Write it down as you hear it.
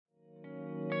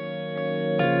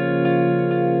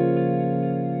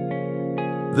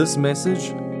This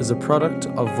message is a product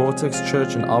of Vortex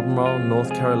Church in Albemarle,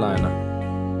 North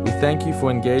Carolina. We thank you for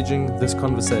engaging this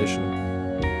conversation.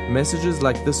 Messages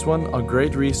like this one are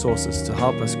great resources to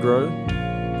help us grow,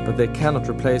 but they cannot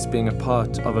replace being a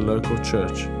part of a local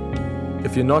church.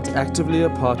 If you're not actively a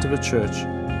part of a church,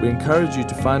 we encourage you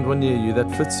to find one near you that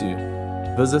fits you.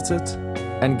 Visit it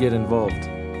and get involved.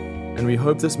 And we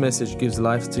hope this message gives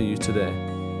life to you today.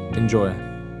 Enjoy.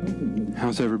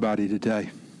 How's everybody today?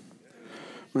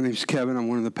 My name's Kevin. I'm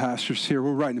one of the pastors here.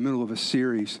 We're right in the middle of a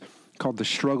series called The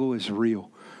Struggle is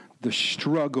Real. The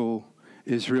struggle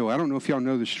is real. I don't know if y'all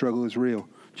know the struggle is real.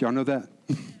 Do y'all know that?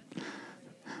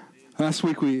 Last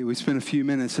week we spent a few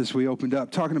minutes as we opened up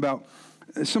talking about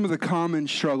some of the common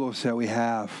struggles that we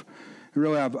have.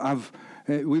 Really,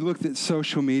 we looked at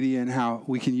social media and how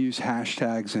we can use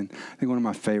hashtags, and I think one of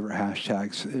my favorite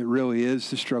hashtags, it really is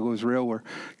The Struggle is Real, where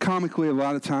comically a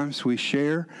lot of times we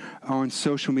share on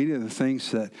social media the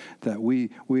things that we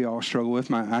all struggle with.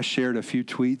 I shared a few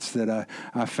tweets that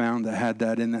I found that had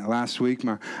that in that last week.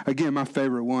 My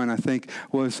favorite one, I think,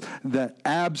 was that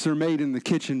abs are made in the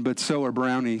kitchen, but so are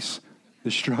brownies.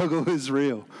 The struggle is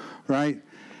real, right?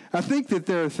 I think that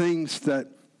there are things that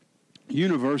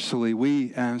universally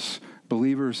we as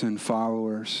believers and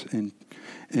followers in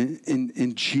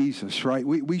Jesus, right?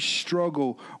 We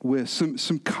struggle with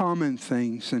some common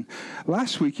things. And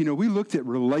last week, we looked at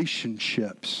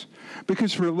relationships,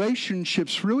 because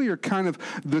relationships really are kind of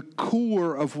the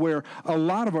core of where a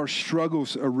lot of our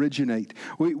struggles originate.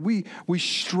 We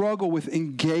struggle with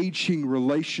engaging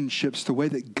relationships the way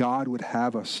that God would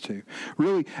have us to.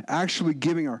 Really actually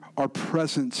giving our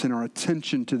presence and our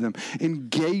attention to them.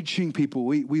 Engaging people.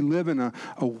 We live in a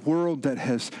world that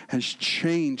has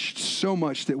changed so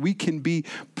much that we can be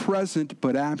present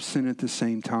but absent at the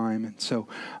same time. And so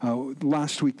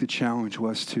last week the challenge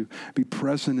was to be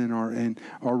present in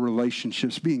our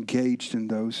relationships, be engaged in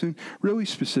those, and really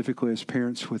specifically as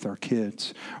parents with our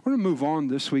kids. We're going to move on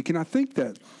this week, and I think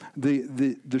that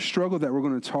the struggle that we're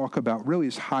going to talk about really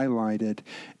is highlighted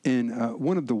in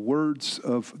one of the words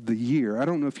of the year. I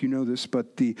don't know if you know this,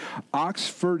 but the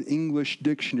Oxford English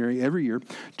Dictionary every year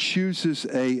chooses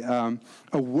a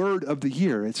word of the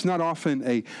year. It's not often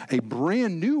a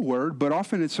brand new word, but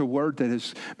often it's a word that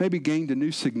has maybe gained a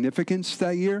new significance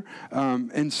that year.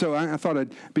 And so I thought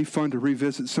it'd be fun to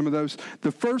revisit some of those.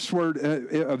 The first word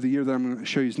of the year that I'm going to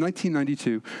show you is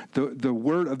 1992. The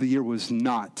word of the year was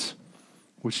not,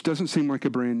 which doesn't seem like a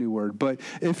brand new word. But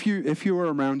if you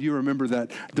were around, you remember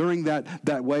that during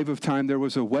that wave of time, there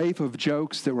was a wave of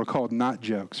jokes that were called not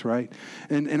jokes, right?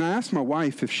 And I asked my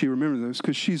wife if she remembered those,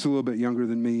 because she's a little bit younger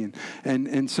than me.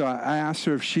 And so I asked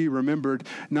her if she remembered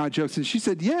not jokes. And she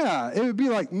said, yeah, it would be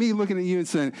like me looking at you and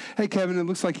saying, hey, Kevin, it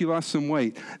looks like you lost some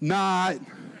weight. Not.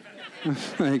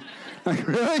 like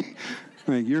really?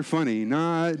 Like, you're funny.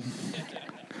 Not.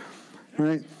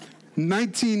 Right?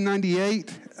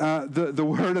 1998. The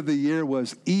word of the year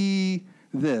was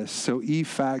this. So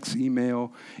e-fax,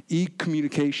 email,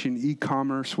 e-communication,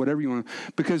 e-commerce, whatever you want.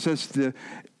 Because as the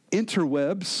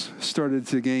interwebs started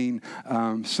to gain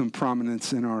some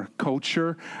prominence in our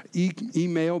culture,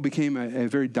 email became a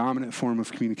very dominant form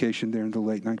of communication there in the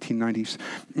late 1990s.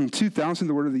 In 2000,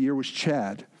 the word of the year was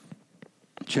Chad.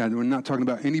 Chad, we're not talking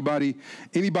about anybody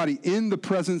in the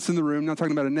presence in the room, not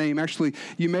talking about a name. Actually,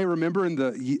 you may remember in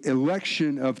the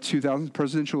election of 2000,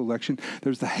 presidential election,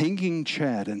 there's the hanging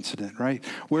Chad incident, right?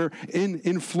 Where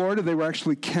in Florida, they were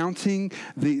actually counting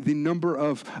the number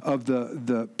of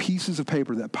the pieces of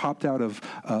paper that popped out of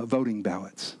voting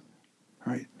ballots.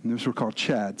 Right, and those were called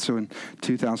Chad. So in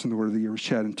 2000, the word of the year was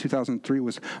Chad. In 2003, it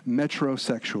was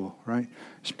metrosexual, right?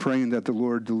 Just praying that the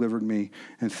Lord delivered me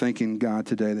and thanking God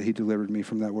today that he delivered me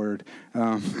from that word.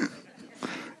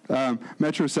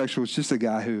 Metrosexual is just a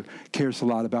guy who cares a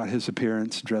lot about his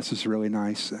appearance, dresses really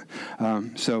nice.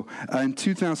 So in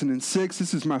 2006,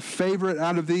 this is my favorite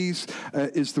out of these,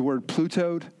 is the word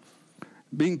Plutoed.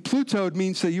 Being Plutoed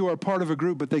means that you are part of a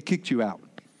group, but they kicked you out,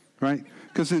 right?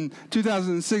 Because in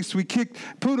 2006,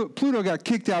 Pluto got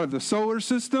kicked out of the solar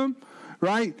system,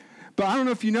 right? But I don't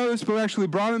know if you know this, but we actually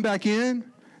brought him back in,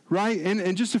 right?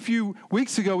 And just a few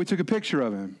weeks ago, we took a picture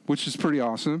of him, which is pretty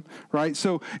awesome, right?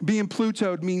 So being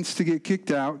Plutoed means to get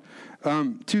kicked out.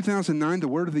 2009, the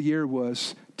word of the year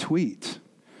was tweet.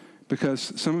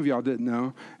 Because some of y'all didn't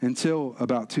know until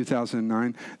about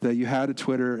 2009 that you had a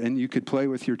Twitter and you could play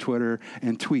with your Twitter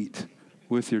and tweet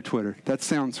with your Twitter. That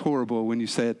sounds horrible when you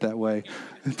say it that way.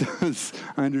 It does.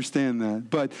 I understand that.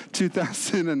 But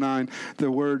 2009, the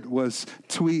word was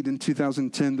tweet. In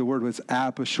 2010, the word was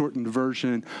app, a shortened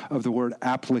version of the word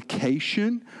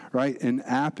application, right? An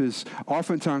app is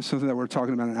oftentimes something that we're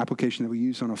talking about, an application that we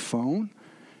use on a phone.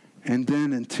 And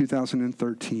then in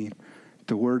 2013,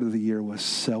 the word of the year was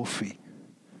selfie.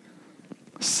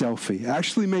 Selfie.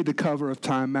 Actually made the cover of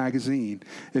Time magazine,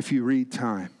 if you read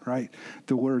Time, right?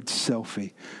 The word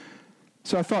selfie.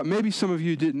 So I thought maybe some of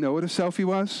you didn't know what a selfie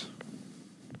was.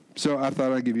 So I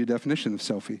thought I'd give you a definition of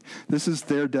selfie. This is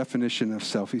their definition of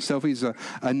selfie. Selfie is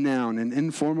a noun, an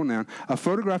informal noun, a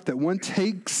photograph that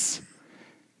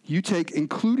you take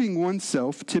including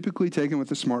oneself, typically taken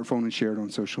with a smartphone and shared on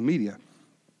social media.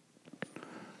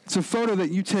 It's a photo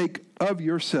that you take of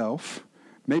yourself,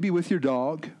 maybe with your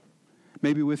dog,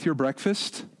 maybe with your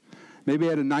breakfast, maybe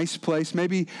at a nice place.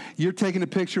 Maybe you're taking a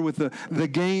picture with the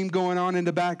game going on in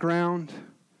the background.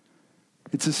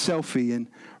 It's a selfie. And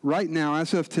right now,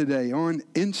 as of today, on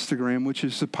Instagram, which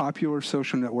is a popular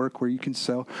social network where you can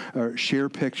share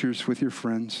pictures with your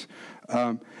friends,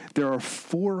 there are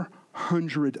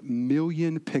 400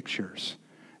 million pictures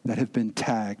that have been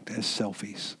tagged as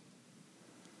selfies.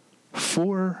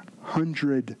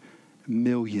 400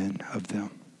 million of them.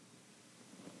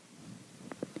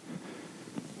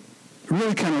 It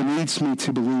really kind of leads me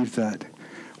to believe that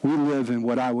we live in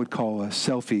what I would call a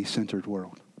selfie-centered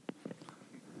world.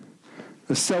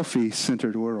 A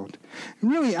selfie-centered world.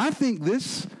 Really, I think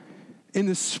this, in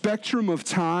the spectrum of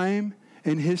time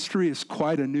and history, is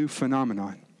quite a new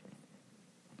phenomenon.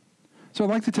 So I'd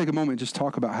like to take a moment and just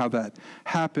talk about how that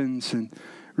happens and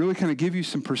really kind of give you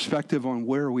some perspective on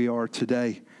where we are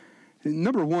today. And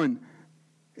number one,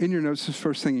 in your notes, this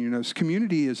first thing in your notes,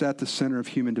 community is at the center of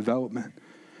human development.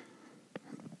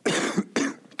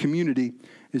 Community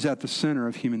is at the center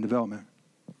of human development.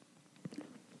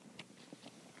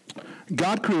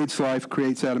 God creates life,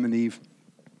 creates Adam and Eve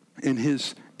in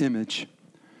his image.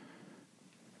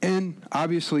 And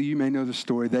obviously, you may know the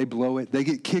story. They blow it. They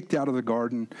get kicked out of the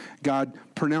garden. God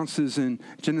pronounces in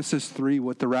Genesis 3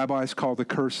 what the rabbis call the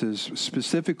curses.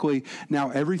 Specifically, now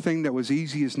everything that was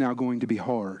easy is now going to be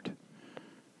hard.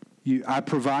 I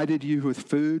provided you with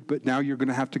food, but now you're going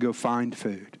to have to go find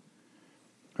food.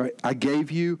 Right? I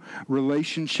gave you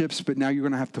relationships, but now you're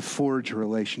going to have to forge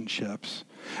relationships.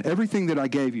 Everything that I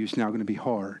gave you is now going to be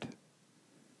hard.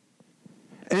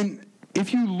 And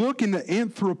if you look in the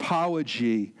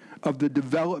anthropology of the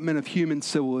development of human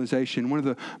civilization, one of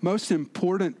the most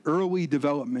important early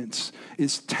developments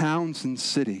is towns and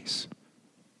cities.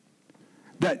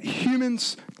 That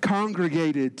humans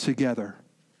congregated together.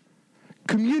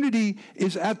 Community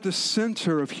is at the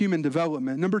center of human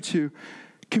development. Number two,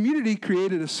 community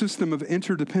created a system of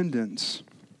interdependence.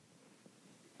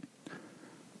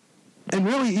 And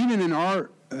really, even in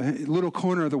our little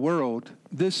corner of the world,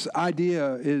 this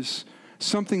idea is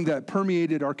something that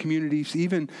permeated our communities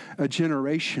even a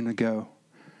generation ago.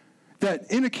 That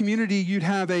in a community, you'd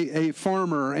have a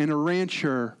farmer and a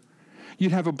rancher.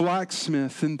 You'd have a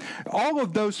blacksmith. And all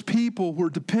of those people were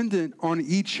dependent on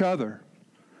each other.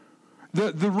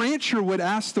 The rancher would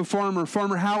ask the farmer,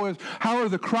 how are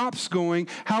the crops going?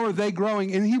 How are they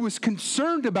growing? And he was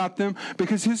concerned about them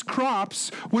because his crops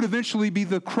would eventually be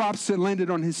the crops that landed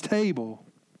on his table.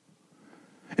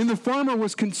 And the farmer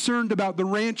was concerned about the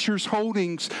rancher's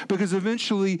holdings because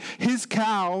eventually his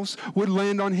cows would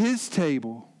land on his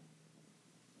table.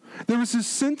 There was a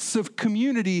sense of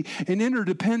community and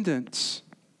interdependence.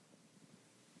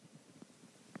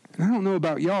 And I don't know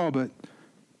about y'all, but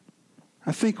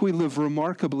I think we live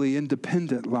remarkably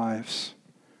independent lives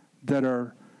that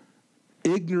are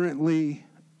ignorantly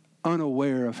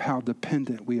unaware of how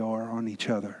dependent we are on each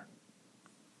other.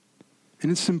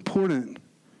 And it's important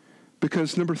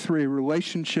because, number three,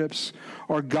 relationships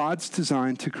are God's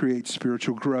design to create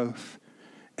spiritual growth.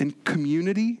 And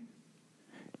community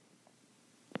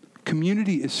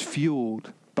is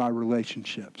fueled by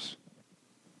relationships.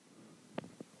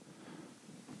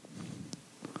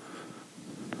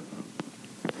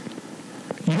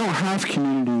 You don't have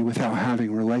community without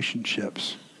having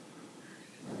relationships.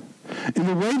 And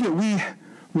the way that we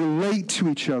relate to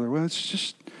each other, well, it's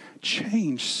just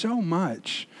changed so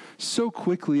much, so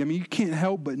quickly. I mean, you can't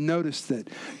help but notice that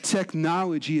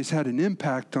technology has had an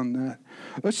impact on that.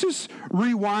 Let's just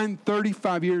rewind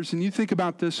 35 years, and you think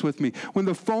about this with me. When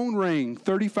the phone rang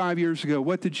 35 years ago,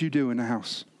 what did you do in the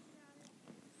house?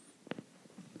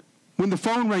 When the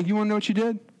phone rang, you want to know what you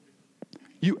did?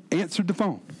 You answered the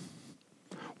phone.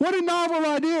 What a novel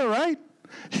idea, right?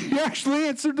 You actually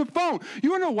answered the phone. You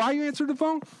want to know why you answered the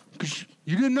phone? Because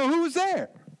you didn't know who was there.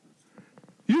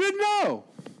 You didn't know.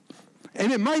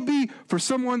 And it might be for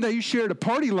someone that you shared a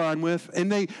party line with,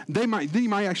 and they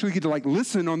might actually get to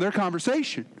listen on their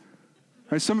conversation.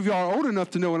 Right? Some of y'all are old enough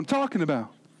to know what I'm talking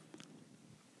about.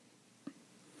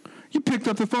 You picked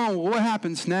up the phone. Well, what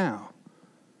happens now?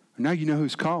 Now you know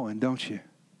who's calling, don't you?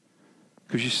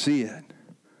 because you see it.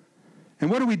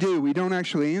 And what do? We don't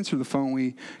actually answer the phone.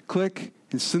 We click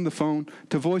and send the phone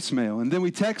to voicemail. And then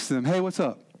we text them, hey, what's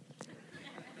up?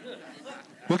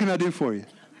 What can I do for you?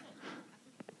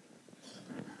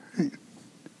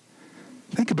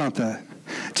 Think about that.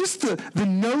 Just the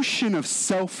notion of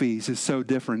selfies is so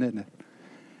different, isn't it?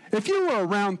 If you were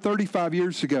around 35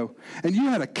 years ago and you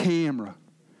had a camera,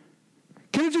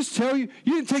 can I just tell you,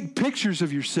 you didn't take pictures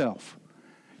of yourself.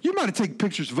 You might have taken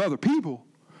pictures of other people.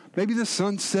 Maybe the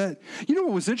sunset. You know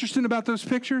what was interesting about those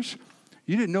pictures?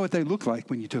 You didn't know what they looked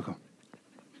like when you took them.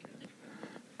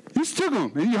 You just took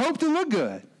them, and you hoped it looked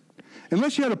good.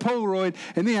 Unless you had a Polaroid,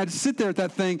 and then you had to sit there at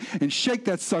that thing and shake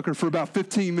that sucker for about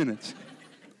 15 minutes.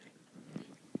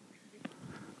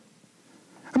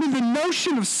 I mean, the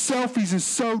notion of selfies is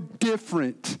so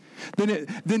different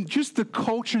than just the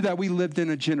culture that we lived in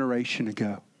a generation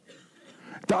ago.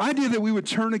 The idea that we would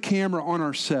turn a camera on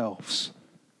ourselves.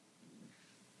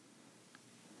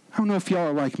 I don't know if y'all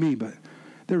are like me, but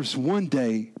there was one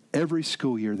day every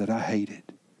school year that I hated.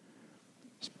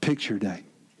 It's picture day.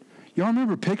 Y'all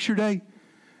remember picture day?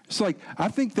 It's like, I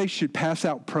think they should pass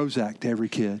out Prozac to every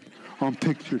kid on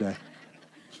picture day.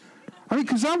 I mean,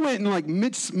 because I went in like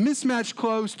mismatched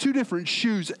clothes, 2 different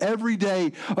shoes every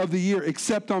day of the year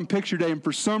except on picture day. And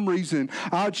for some reason,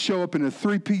 I'd show up in a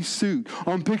 3-piece suit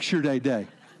on picture day.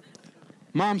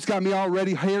 Mom's got me all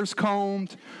ready, hair's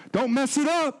combed. Don't mess it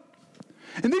up.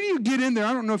 And then you get in there.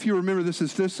 I don't know if you remember this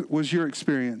as this was your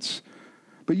experience.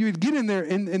 But you would get in there,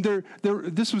 and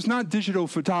this was not digital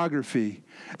photography.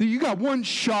 You got one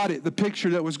shot at the picture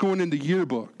that was going in the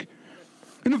yearbook.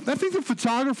 And I think the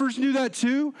photographers knew that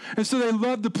too, and so they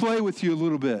loved to play with you a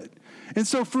little bit. And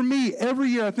so for me, every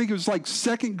year, I think it was like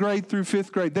 2nd grade through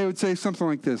 5th grade, they would say something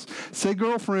like this. Say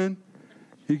girlfriend.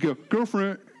 You go,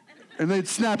 girlfriend. And they'd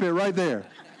snap it right there.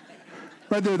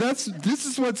 Right there. This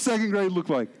is what 2nd grade looked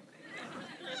like.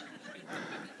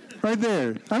 Right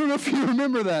there. I don't know if you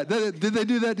remember that. Did they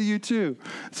do that to you too?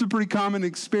 It's a pretty common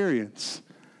experience.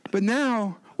 But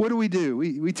now, what do?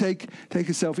 We take a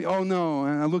selfie. Oh no,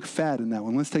 I look fat in that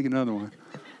one. Let's take another one.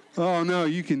 Oh no,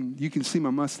 you can see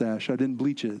my mustache. I didn't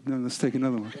bleach it. No, let's take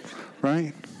another one.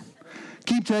 Right?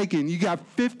 Keep taking. You got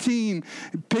 15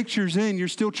 pictures in. You're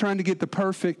still trying to get the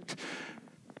perfect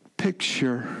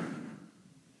picture.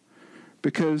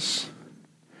 Because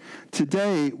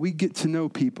today, we get to know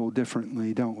people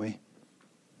differently, don't we?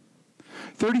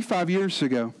 35 years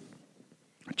ago,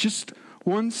 just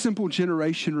one simple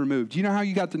generation removed. Do you know how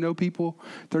you got to know people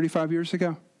 35 years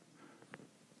ago?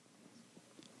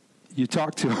 You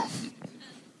talked to them.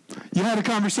 You had a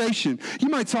conversation. You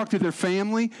might talk to their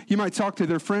family. You might talk to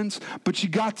their friends, but you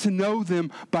got to know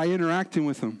them by interacting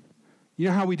with them. You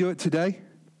know how we do it today?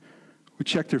 We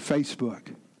check their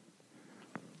Facebook.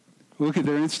 We look at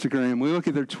their Instagram. We look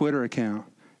at their Twitter account.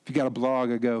 If you got a blog,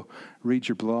 I go, read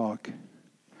your blog.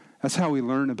 That's how we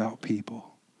learn about people.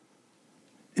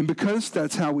 And because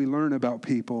that's how we learn about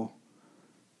people,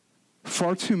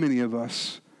 far too many of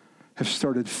us have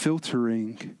started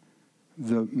filtering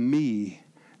the me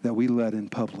that we let in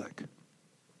public.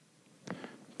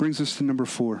 Brings us to number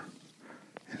 4,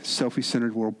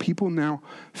 selfie-centered world. People now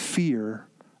fear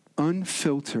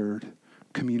unfiltered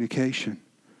communication.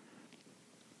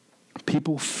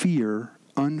 People fear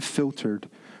unfiltered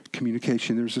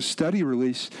communication. There's a study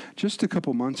released just a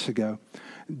couple months ago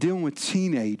dealing with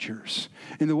teenagers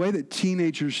and the way that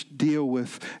teenagers deal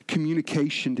with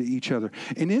communication to each other.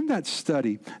 And in that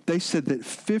study, they said that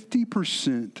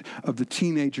 50% of the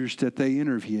teenagers that they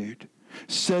interviewed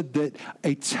said that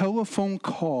a telephone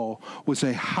call was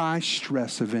a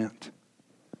high-stress event.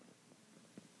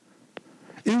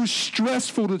 It was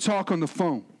stressful to talk on the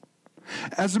phone.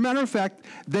 As a matter of fact,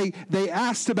 they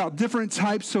asked about different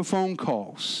types of phone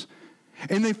calls.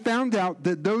 And they found out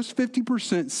that those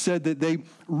 50% said that they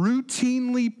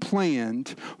routinely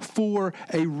planned for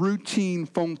a routine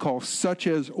phone call, such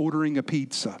as ordering a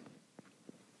pizza.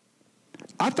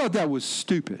 I thought that was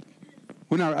stupid.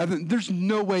 There's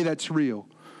no way that's real.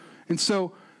 And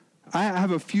so I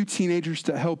have a few teenagers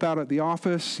to help out at the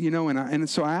office, and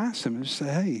so I asked them, I just say,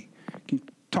 hey, can you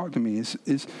talk to me?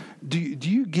 Do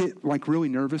you get like really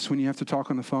nervous when you have to talk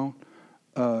on the phone?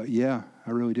 Yeah, I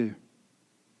really do.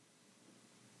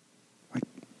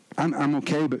 I'm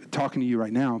okay but talking to you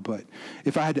right now, but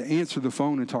if I had to answer the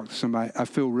phone and talk to somebody, I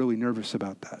feel really nervous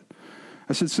about that.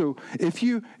 I said, so if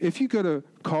you go to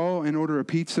call and order a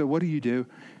pizza, what do you do?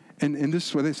 And this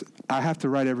is what it is. I have to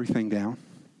write everything down.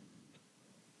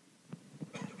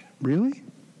 Really?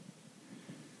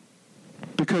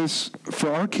 Because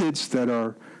for our kids that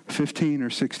are 15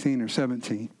 or 16 or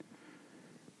 17,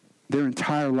 their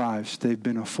entire lives, they've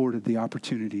been afforded the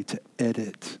opportunity to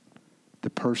edit the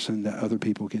person that other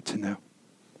people get to know.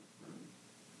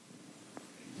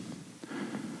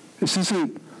 This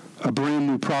isn't a brand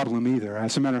new problem either.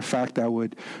 As a matter of fact, I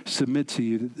would submit to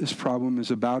you that this problem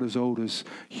is about as old as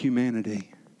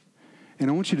humanity. And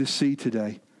I want you to see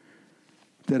today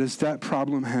that as that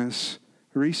problem has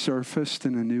resurfaced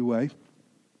in a new way,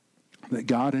 that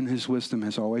God in his wisdom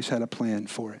has always had a plan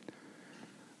for it.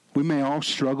 We may all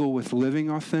struggle with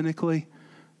living authentically,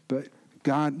 but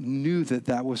God knew that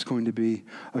that was going to be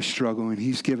a struggle, and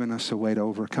he's given us a way to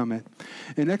overcome it.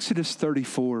 In Exodus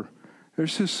 34,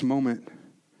 there's this moment.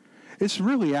 It's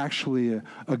really actually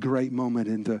a great moment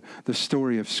in the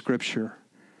story of Scripture.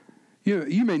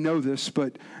 You may know this,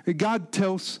 but God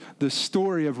tells the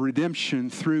story of redemption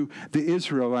through the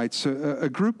Israelites, a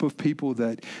group of people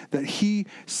that he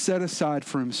set aside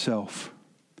for himself.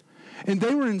 And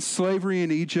they were in slavery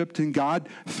in Egypt, and God,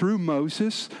 through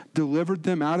Moses, delivered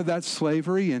them out of that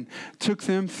slavery and took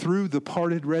them through the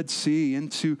parted Red Sea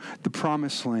into the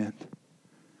Promised Land.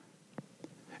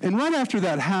 And right after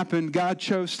that happened, God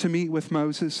chose to meet with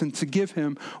Moses and to give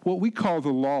him what we call the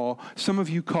law. Some of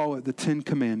you call it the Ten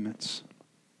Commandments.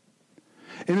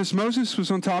 And as Moses was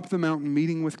on top of the mountain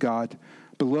meeting with God,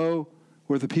 below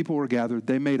where the people were gathered,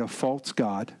 they made a false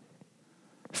god,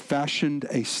 fashioned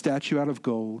a statue out of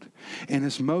gold. And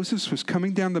as Moses was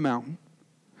coming down the mountain,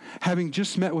 having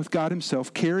just met with God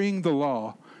himself, carrying the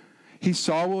law, he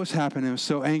saw what was happening and was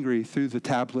so angry, he threw the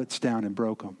tablets down and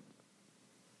broke them.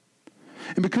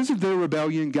 And because of their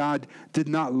rebellion, God did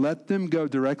not let them go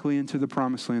directly into the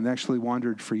Promised Land. They actually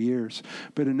wandered for years.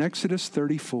 But in Exodus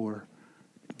 34,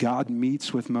 God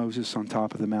meets with Moses on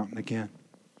top of the mountain again.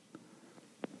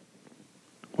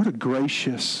 What a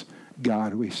gracious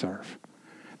God we serve.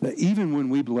 That even when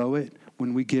we blow it,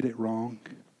 when we get it wrong,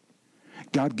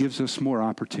 God gives us more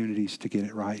opportunities to get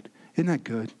it right. Isn't that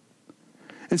good?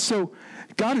 And so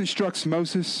God instructs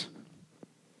Moses,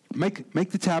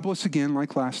 make the tablets again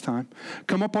like last time.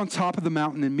 Come up on top of the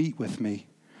mountain and meet with me.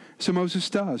 So Moses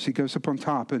does. He goes up on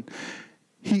top and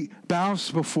he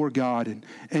bows before God.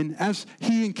 And as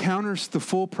he encounters the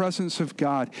full presence of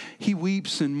God, he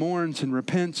weeps and mourns and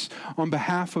repents on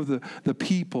behalf of the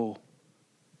people.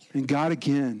 And God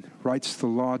again writes the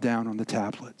law down on the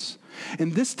tablets.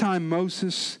 And this time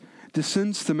Moses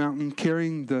descends the mountain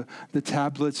carrying the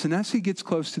tablets. And as he gets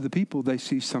close to the people, they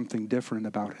see something different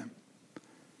about him.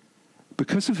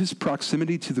 Because of his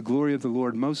proximity to the glory of the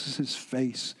Lord, Moses'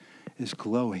 face is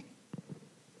glowing.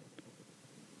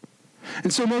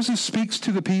 And so Moses speaks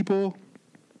to the people.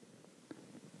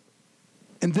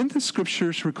 And then the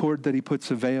scriptures record that he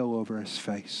puts a veil over his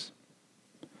face.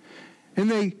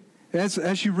 And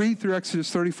as you read through Exodus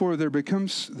 34, there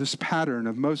becomes this pattern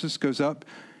of Moses goes up,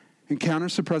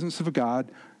 encounters the presence of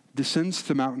God, descends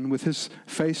the mountain with his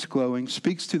face glowing,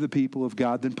 speaks to the people of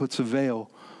God, then puts a veil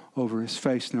over his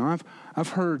face. Now, I've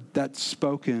heard that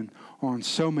spoken on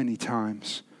so many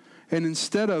times. And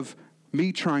instead of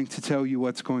me trying to tell you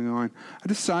what's going on, I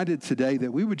decided today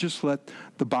that we would just let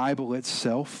the Bible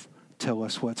itself tell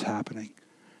us what's happening.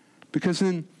 Because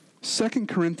in 2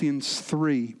 Corinthians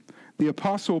 3, the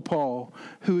Apostle Paul,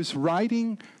 who is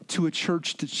writing to a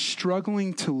church that's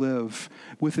struggling to live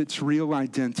with its real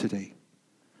identity,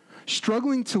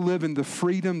 struggling to live in the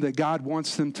freedom that God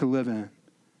wants them to live in,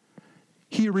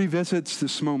 he revisits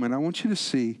this moment. I want you to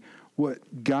see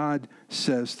what God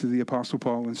says to the Apostle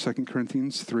Paul in 2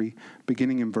 Corinthians 3,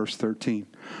 beginning in verse 13.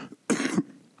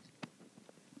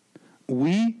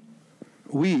 We,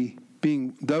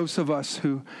 being those of us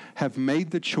who have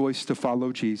made the choice to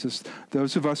follow Jesus,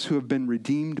 those of us who have been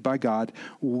redeemed by God,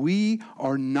 we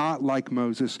are not like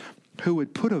Moses, who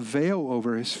would put a veil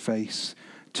over his face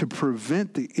to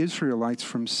prevent the Israelites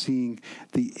from seeing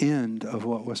the end of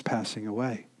what was passing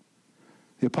away.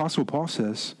 The Apostle Paul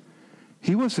says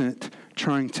he wasn't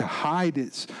trying to hide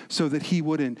it so that he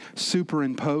wouldn't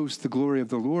superimpose the glory of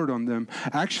the Lord on them.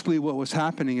 Actually, what was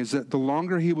happening is that the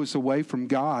longer he was away from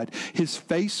God, his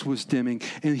face was dimming.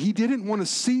 And he didn't want to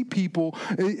see people,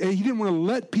 he didn't want to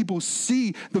let people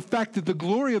see the fact that the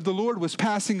glory of the Lord was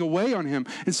passing away on him.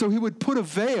 And so he would put a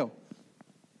veil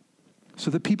so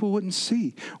that people wouldn't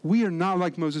see. We are not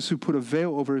like Moses, who put a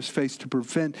veil over his face to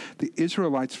prevent the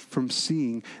Israelites from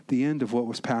seeing the end of what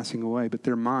was passing away, but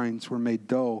their minds were made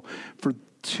dull. For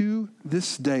to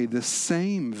this day, the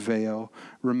same veil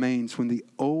remains when the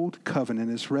old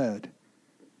covenant is read.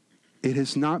 It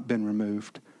has not been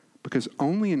removed, because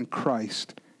only in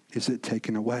Christ is it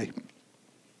taken away.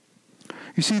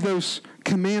 You see, those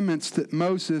commandments that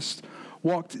Moses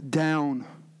walked down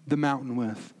the mountain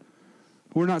with,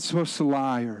 we're not supposed to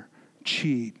lie or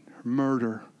cheat or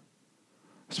murder.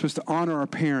 supposed to honor our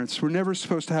parents. We're never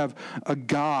supposed to have a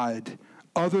God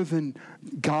other than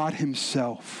God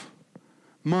himself.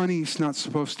 Money's not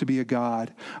supposed to be a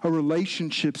God. A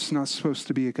relationship's not supposed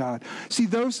to be a God. See,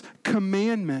 those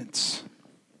commandments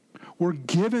were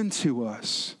given to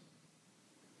us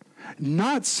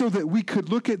not so that we could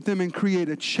look at them and create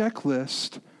a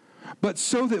checklist, but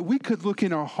so that we could look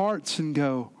in our hearts and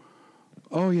go,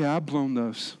 oh yeah, I've blown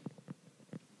those.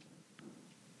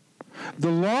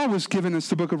 The law was given us,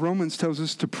 the book of Romans tells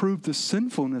us, to prove the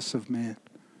sinfulness of man.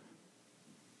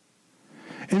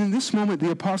 And in this moment,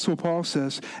 the Apostle Paul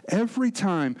says, every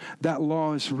time that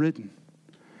law is written,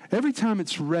 every time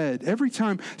it's read, every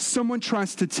time someone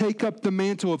tries to take up the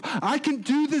mantle of, I can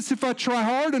do this if I try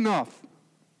hard enough,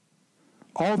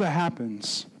 all that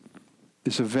happens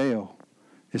is a veil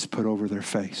is put over their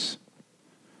face.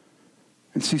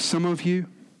 And see, some of you,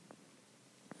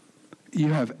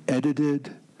 you have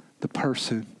edited the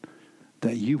person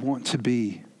that you want to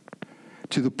be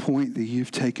to the point that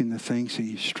you've taken the things that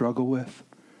you struggle with,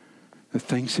 the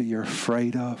things that you're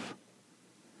afraid of,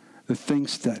 the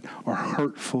things that are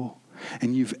hurtful,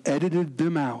 and you've edited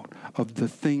them out of the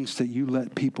things that you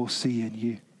let people see in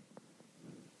you.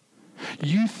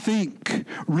 You think,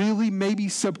 really, maybe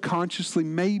subconsciously,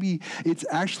 maybe it's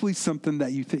actually something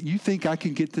that you think I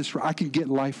can get this right. I can get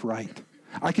life right.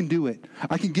 I can do it.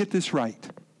 I can get this right.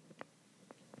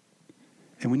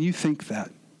 And when you think that,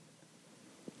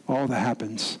 all that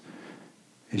happens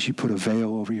is you put a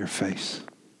veil over your face.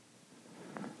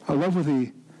 I love where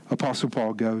the Apostle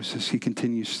Paul goes as he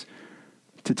continues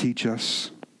to teach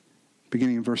us,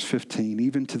 beginning in verse 15,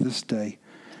 even to this day,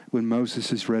 when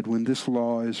Moses is read, when this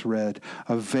law is read,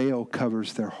 a veil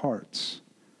covers their hearts.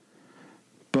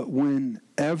 But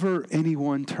whenever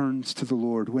anyone turns to the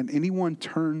Lord, when anyone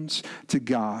turns to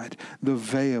God, the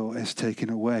veil is taken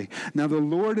away. Now the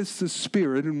Lord is the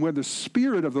Spirit, and where the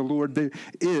Spirit of the Lord there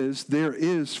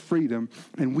is freedom.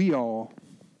 And we all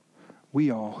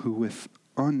who with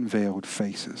unveiled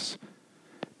faces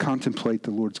contemplate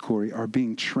the Lord's glory are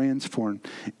being transformed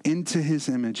into his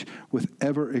image with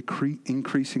ever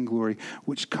increasing glory,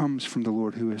 which comes from the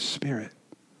Lord who is Spirit.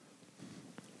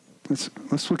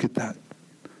 Let's look at that.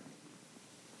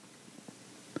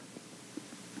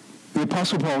 The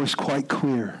Apostle Paul is quite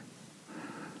clear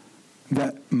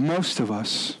that most of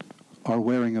us are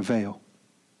wearing a veil.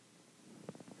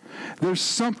 There's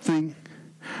something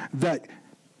that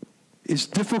is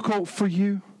difficult for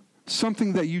you,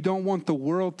 something that you don't want the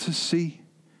world to see,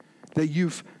 that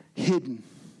you've hidden.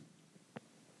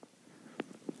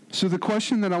 So the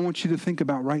question that I want you to think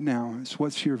about right now is,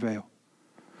 what's your veil?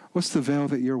 What's the veil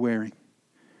that you're wearing?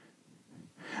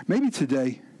 Maybe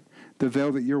today, the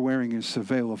veil that you're wearing is a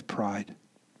veil of pride.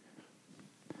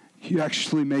 You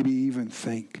actually maybe even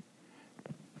think,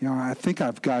 I think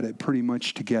I've got it pretty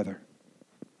much together.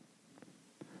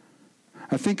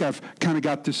 I think I've kind of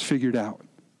got this figured out.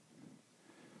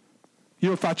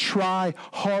 If I try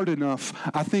hard enough,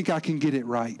 I think I can get it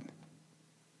right.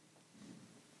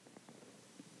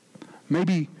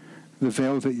 Maybe the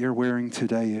veil that you're wearing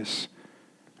today is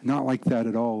not like that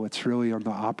at all. It's really on the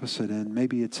opposite end.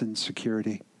 Maybe it's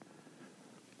insecurity.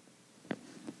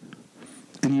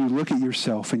 And you look at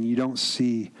yourself and you don't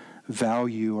see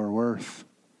value or worth.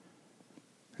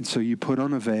 And so you put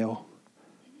on a veil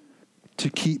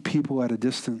to keep people at a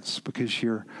distance because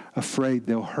you're afraid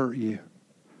they'll hurt you.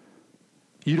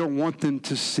 You don't want them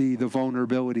to see the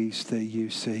vulnerabilities that you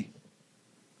see.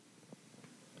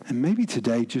 And maybe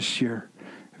today just your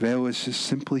veil is just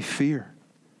simply fear.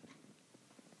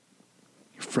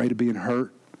 You're afraid of being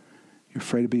hurt. You're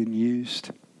afraid of being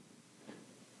used.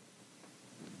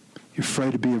 You're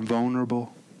afraid of being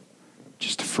vulnerable.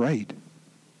 Just afraid.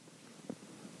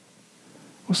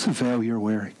 What's the veil you're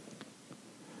wearing?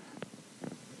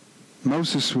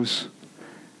 Moses was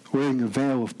wearing a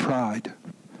veil of pride.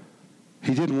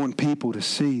 He didn't want people to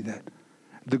see that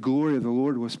the glory of the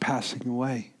Lord was passing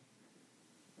away.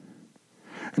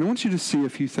 And I want you to see a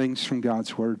few things from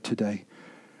God's Word today.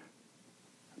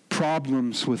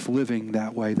 Problems with living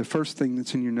that way. The first thing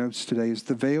that's in your notes today is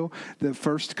the veil that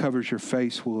first covers your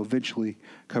face will eventually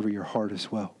cover your heart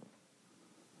as well.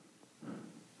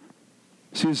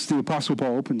 See, as the Apostle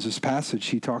Paul opens this passage,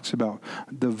 he talks about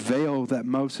the veil that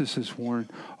Moses has worn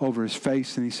over his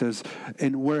face. And he says,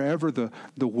 and wherever the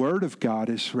word of God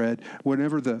is read,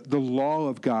 whenever the law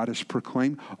of God is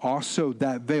proclaimed, also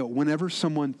that veil. Whenever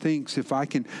someone thinks, if I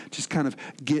can just kind of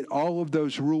get all of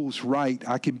those rules right,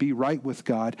 I can be right with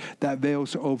God, that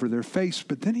veil's over their face.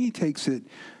 But then he takes it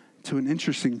to an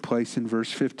interesting place in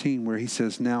verse 15 where he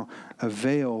says, now a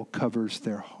veil covers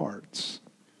their hearts.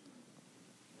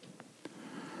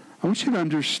 I want you to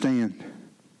understand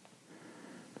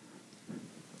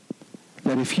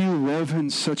if you live in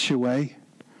such a way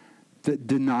that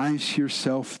denies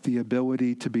yourself the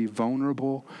ability to be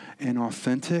vulnerable and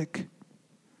authentic,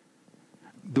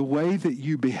 the way that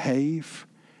you behave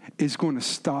is going to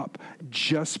stop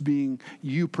just being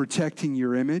you protecting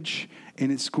your image,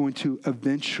 and it's going to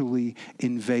eventually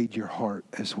invade your heart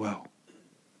as well.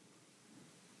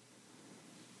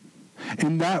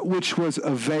 And that which was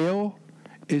a veil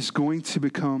is going to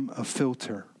become a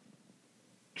filter.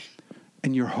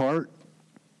 And your heart,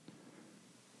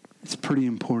 it's pretty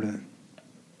important.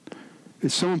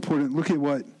 It's so important. Look at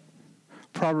what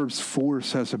Proverbs 4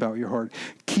 says about your heart.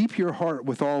 Keep your heart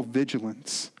with all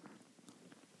vigilance,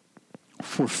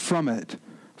 for from it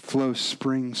flow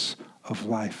springs of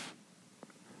life.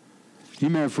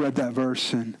 You may have read that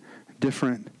verse in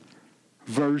different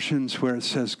versions where it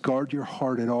says, guard your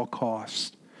heart at all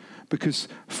costs, because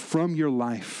from your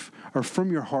life, or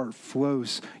from your heart,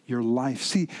 flows your life.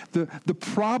 See, the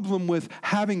problem with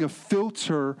having a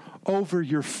filter over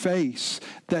your face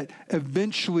that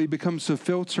eventually becomes a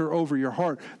filter over your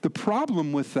heart, the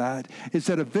problem with that is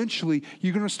that eventually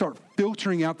you're going to start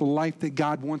filtering out the life that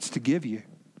God wants to give you.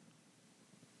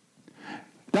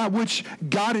 That which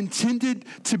God intended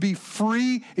to be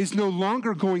free is no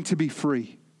longer going to be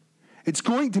free. It's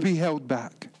going to be held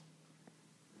back.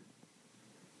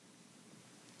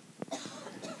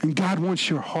 And God wants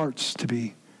your hearts to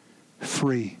be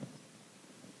free.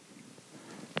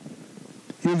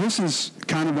 You know, this is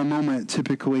kind of a moment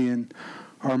typically in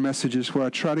our messages where I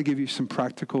try to give you some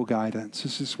practical guidance.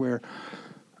 This is where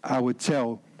I would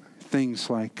tell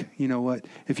things like, you know what,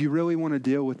 if you really want to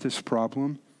deal with this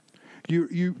problem,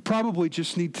 you probably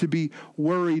just need to be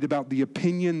worried about the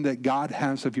opinion that God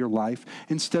has of your life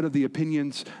instead of the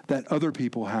opinions that other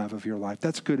people have of your life.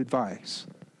 That's good advice.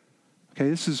 Okay,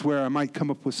 this is where I might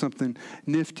come up with something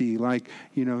nifty like,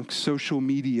 social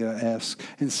media-esque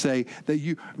and say that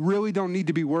you really don't need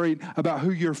to be worried about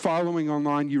who you're following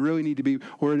online. You really need to be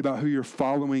worried about who you're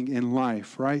following in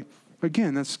life, right?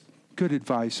 Again, that's good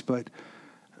advice, but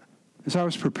as I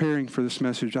was preparing for this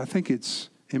message, I think it's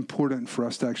important for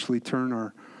us to actually turn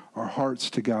our hearts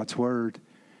to God's word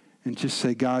and just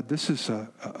say, God, this is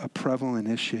a prevalent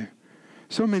issue.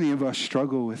 So many of us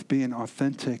struggle with being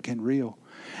authentic and real.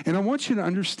 And I want you to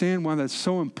understand why that's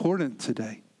so important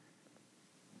today.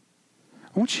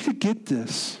 I want you to get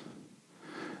this.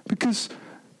 Because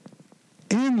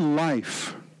in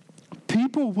life,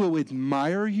 people will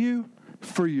admire you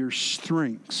for your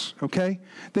strengths, okay?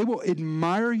 They will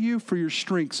admire you for your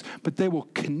strengths, but they will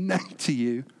connect to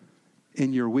you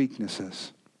in your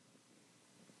weaknesses.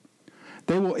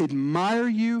 They will admire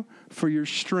you for your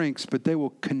strengths, but they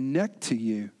will connect to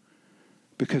you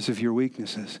because of your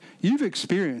weaknesses. You've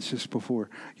experienced this before.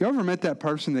 You ever met that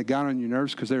person that got on your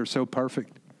nerves because they were so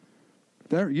perfect?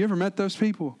 You ever met those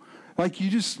people? Like you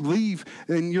just leave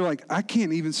and you're like, I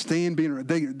can't even stand being around.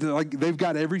 They've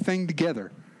got everything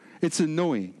together. It's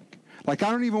annoying. Like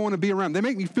I don't even want to be around. They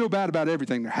make me feel bad about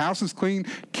everything. Their house is clean.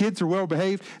 Kids are well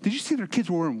behaved. Did you see their kids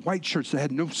were wearing white shirts that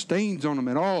had no stains on them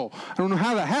at all? I don't know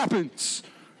how that happens.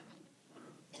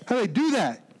 How do they do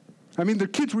that? I mean, their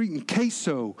kids were eating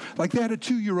queso. Like they had a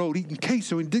 2-year-old eating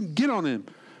queso and didn't get on him.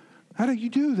 How do you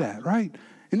do that, right?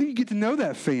 And then you get to know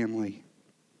that family.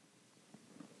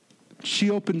 She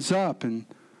opens up and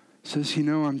says,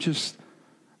 I'm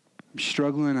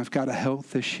struggling. I've got a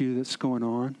health issue that's going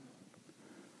on.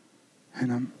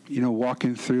 And I'm,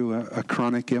 walking through a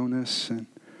chronic illness. And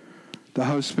the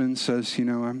husband says,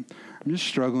 I'm just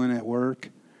struggling at work.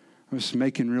 I was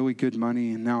making really good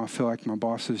money, and now I feel like my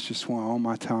bosses just want all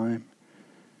my time.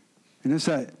 And as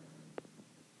that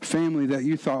family that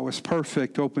you thought was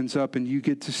perfect opens up and you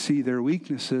get to see their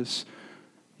weaknesses,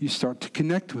 you start to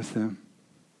connect with them.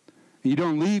 You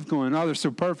don't leave going, oh, they're so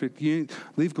perfect. You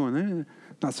leave going,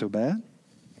 not so bad.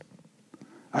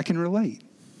 I can relate.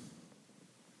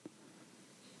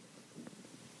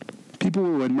 People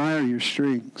will admire your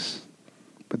strengths,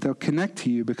 but they'll connect to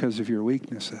you because of your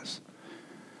weaknesses.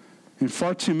 And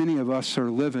far too many of us are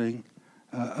living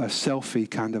a selfie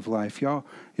kind of life. You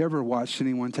ever watched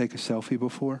anyone take a selfie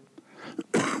before?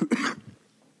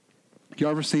 You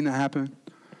ever seen that happen?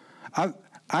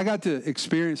 I got to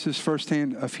experience this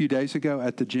firsthand a few days ago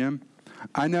at the gym.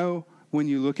 I know when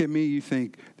you look at me, you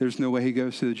think there's no way he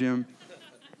goes to the gym.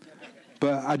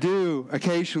 But I do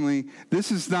occasionally.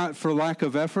 This is not for lack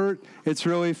of effort. It's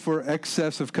really for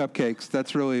excess of cupcakes.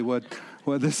 That's really what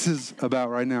this is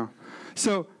about right now.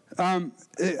 So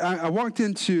I walked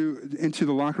into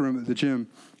the locker room at the gym,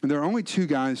 and there are only 2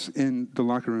 guys in the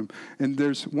locker room, and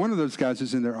there's one of those guys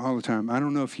is in there all the time. I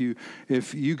don't know if you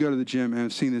go to the gym and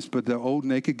have seen this, but the old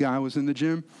naked guy was in the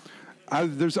gym.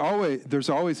 There's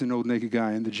always an old naked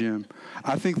guy in the gym.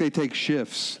 I think they take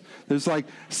shifts. There's like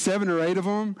 7 or 8 of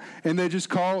them, and they just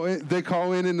call in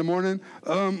the morning.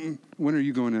 When are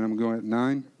you going in? I'm going at 9.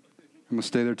 I'm going to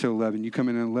stay there till 11. You come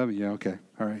in at 11? Yeah, okay.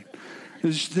 All right.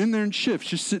 They're just in there in shifts,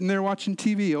 just sitting there watching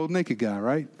TV, old naked guy,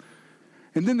 right?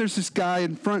 And then there's this guy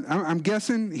in front. I'm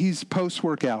guessing he's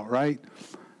post-workout, right?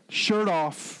 Shirt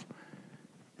off,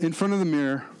 in front of the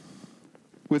mirror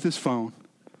with his phone.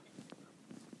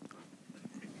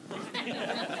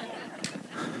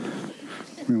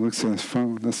 He looks at his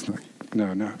phone. That's not,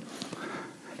 no.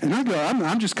 And I go,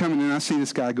 I'm just coming in. I see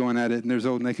this guy going at it, and there's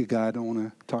old naked guy. I don't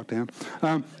want to talk to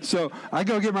him. So I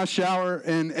go get my shower,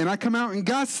 and I come out, and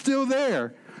God's still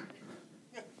there.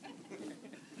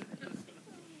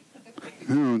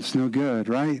 No, it's no good,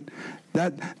 right?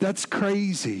 That's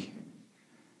crazy.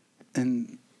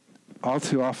 And all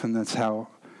too often, that's how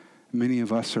many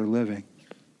of us are living.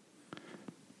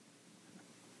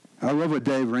 I love what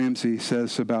Dave Ramsey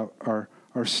says about our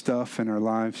stuff and our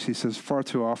lives. He says, far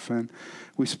too often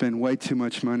we spend way too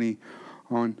much money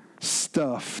on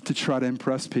stuff to try to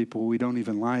impress people we don't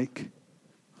even like.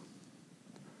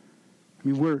 I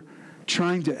mean, we're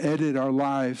trying to edit our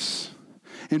lives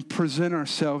and present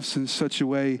ourselves in such a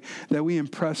way that we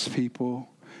impress people.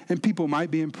 And people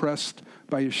might be impressed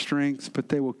by your strengths, but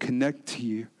they will connect to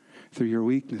you through your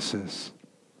weaknesses.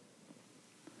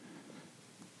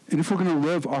 And if we're going to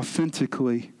live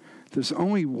authentically, there's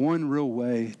only one real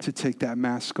way to take that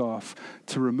mask off,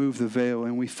 to remove the veil,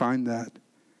 and we find that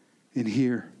in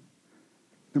here.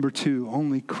 Number 2,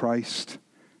 only Christ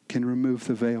can remove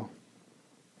the veil.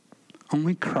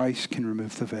 Only Christ can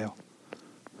remove the veil.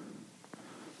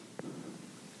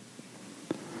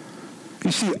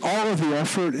 You see, all of the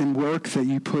effort and work that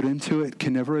you put into it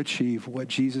can never achieve what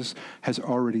Jesus has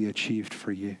already achieved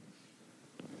for you.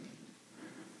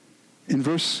 In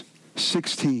verse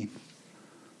 16,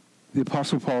 the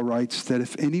Apostle Paul writes that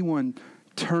if anyone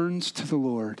turns to the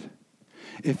Lord,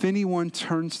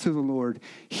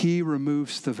 he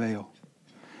removes the veil.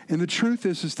 And the truth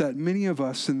is that many of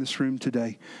us in this room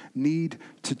today need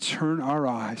to turn our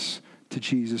eyes to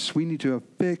Jesus. We need to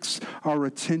fix our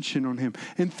attention on him.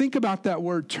 And think about that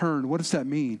word turn. What does that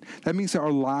mean? That means that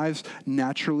our lives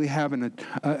naturally have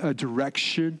a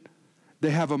direction. They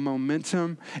have a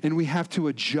momentum, and we have to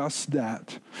adjust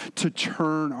that to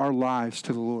turn our lives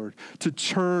to the Lord, to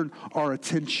turn our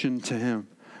attention to him.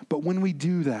 But when we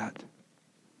do that,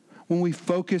 when we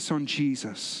focus on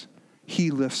Jesus,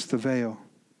 he lifts the veil.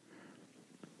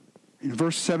 In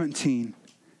verse 17,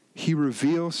 he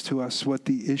reveals to us what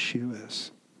the issue is.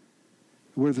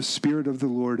 Where the Spirit of the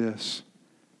Lord is,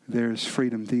 there is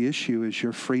freedom. The issue is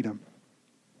your freedom.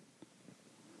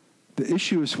 The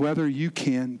issue is whether you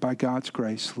can, by God's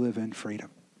grace, live in freedom.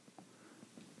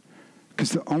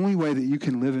 Because the only way that you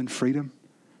can live in freedom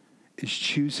is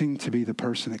choosing to be the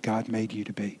person that God made you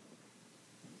to be.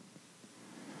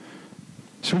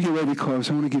 So we get ready to close.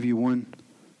 I want to give you one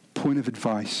point of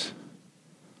advice.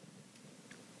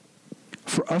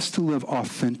 For us to live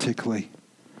authentically,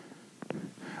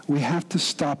 we have to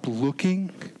stop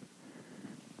looking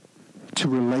to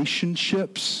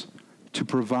relationships to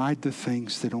provide the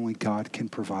things that only God can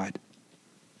provide.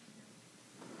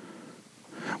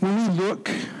 When we look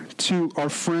to our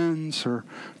friends or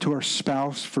to our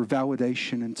spouse for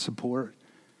validation and support,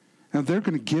 now they're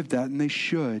going to give that, and they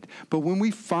should. But when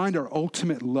we find our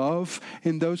ultimate love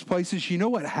in those places, you know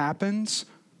what happens?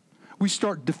 We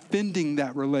start defending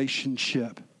that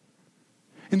relationship.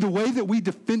 And the way that we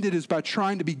defend it is by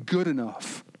trying to be good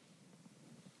enough.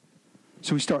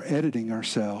 So we start editing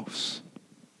ourselves.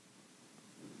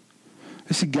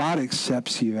 You see, God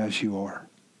accepts you as you are.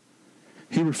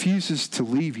 He refuses to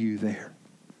leave you there.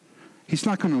 He's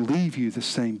not going to leave you the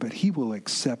same, but he will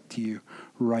accept you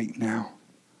right now.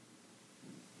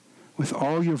 With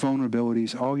all your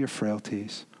vulnerabilities, all your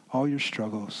frailties, all your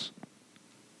struggles.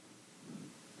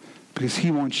 Because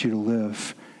he wants you to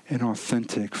live in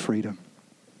authentic freedom.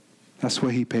 That's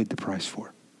what he paid the price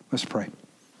for. Let's pray.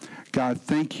 God,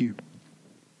 thank you.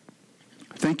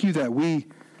 Thank you that we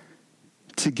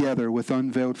together with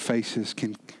unveiled faces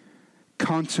can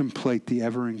contemplate the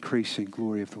ever-increasing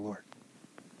glory of the Lord.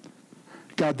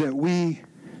 God, that we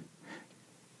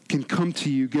can come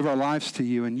to you, give our lives to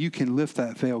you, and you can lift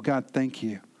that veil. God, thank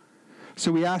you.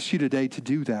 So we ask you today to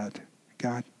do that,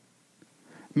 God.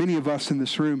 Many of us in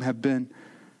this room have been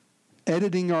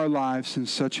editing our lives in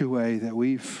such a way that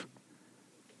we've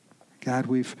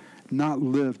not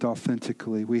lived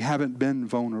authentically. We haven't been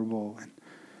vulnerable. And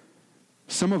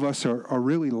some of us are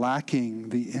really lacking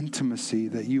the intimacy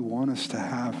that you want us to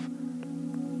have.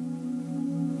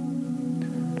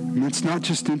 And it's not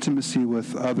just intimacy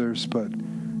with others, but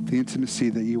the intimacy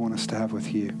that you want us to have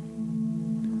with you.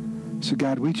 So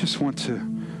God, we want to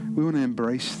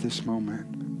embrace this moment.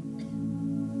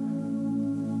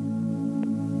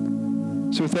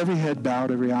 So with every head bowed,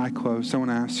 every eye closed, I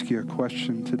want to ask you a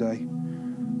question today.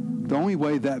 The only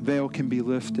way that veil can be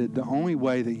lifted, the only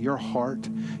way that your heart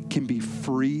can be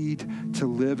freed to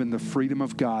live in the freedom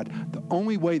of God, the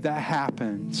only way that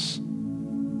happens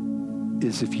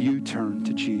is if you turn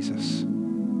to Jesus.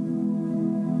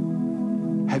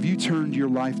 Have you turned your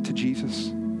life to Jesus?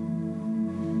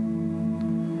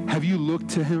 Have you looked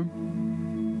to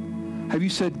him? Have you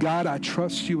said, God, I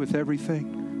trust you with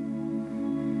everything?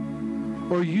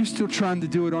 Or are you still trying to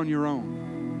do it on your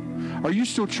own? Are you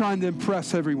still trying to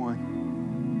impress everyone?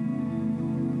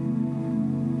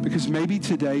 Because maybe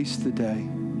today's the day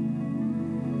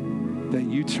that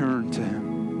you turn to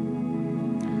him.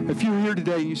 If you're here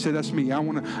today and you say, that's me, I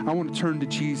want to turn to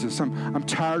Jesus. I'm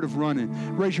tired of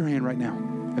running. Raise your hand right now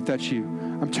if that's you.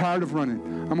 I'm tired of running.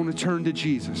 I'm going to turn to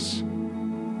Jesus.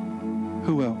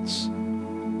 Who else? A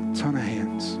ton of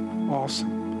hands.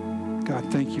 Awesome.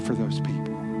 God, thank you for those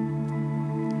people.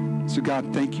 So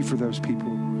God, thank you for those people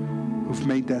who've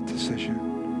made that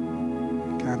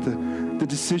decision. God, the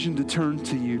decision to turn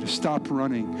to you, to stop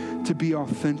running, to be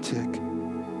authentic.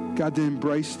 God, to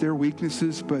embrace their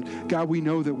weaknesses. But God, we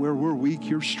know that where we're weak,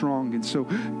 you're strong. And so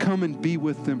come and be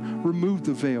with them. Remove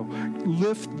the veil.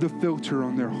 Lift the filter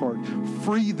on their heart.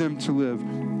 Free them to live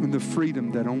in the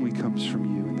freedom that only comes from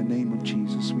you. In the name of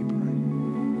Jesus, we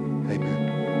pray.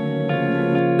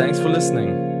 Amen. Thanks for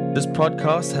listening. This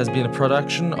podcast has been a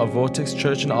production of Vortex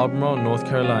Church in Albemarle, North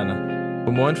Carolina.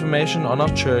 For more information on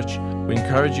our church, we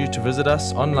encourage you to visit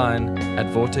us online at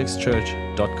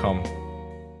vortexchurch.com.